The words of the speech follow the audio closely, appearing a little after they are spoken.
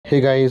Hey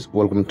guys,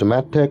 welcome to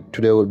MadTech.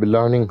 Today we'll be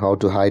learning how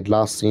to hide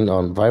last seen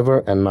on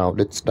Viber, and now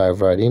let's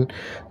dive right in.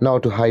 Now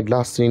to hide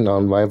last seen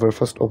on Viber,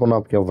 first open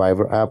up your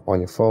Viber app on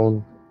your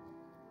phone.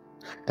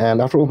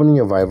 And after opening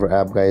your Viber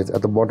app, guys,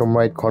 at the bottom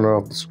right corner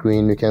of the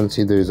screen you can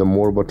see there is a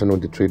more button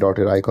with the three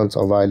dotted icons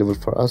available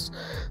for us.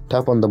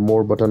 Tap on the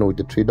more button with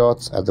the three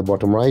dots at the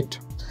bottom right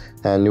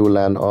and you will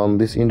land on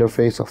this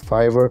interface of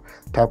Viber.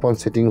 Tap on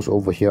settings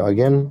over here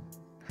again.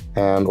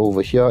 And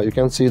over here you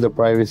can see the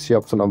privacy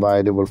option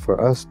available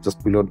for us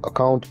just below the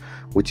account,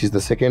 which is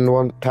the second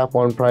one. Tap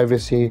on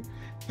privacy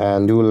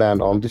and you will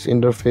land on this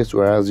interface,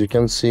 whereas you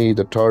can see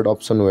the third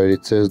option where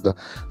it says the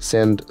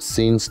send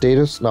scene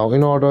status. Now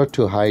in order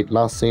to hide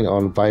last seen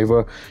on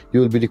Viber, you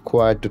will be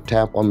required to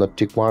tap on the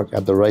tick mark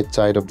at the right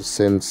side of the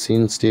send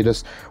scene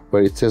status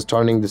where it says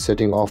turning the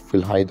setting off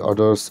will hide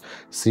others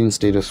scene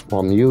status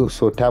from you.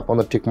 So tap on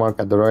the tick mark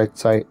at the right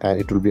side and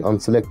it will be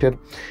unselected.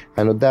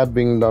 And with that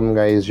being done,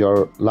 guys,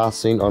 your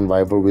last seen on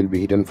Viber will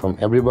be hidden from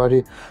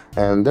everybody.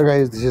 And there,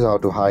 guys, this is how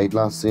to hide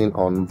last seen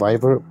on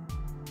Viber.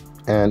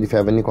 And if you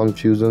have any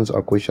confusions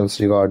or questions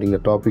regarding the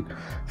topic,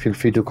 feel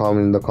free to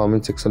comment in the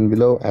comment section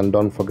below, and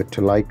don't forget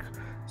to like,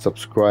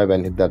 subscribe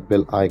and hit that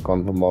bell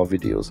icon for more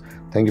videos.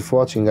 Thank you for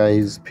watching,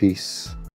 guys. Peace.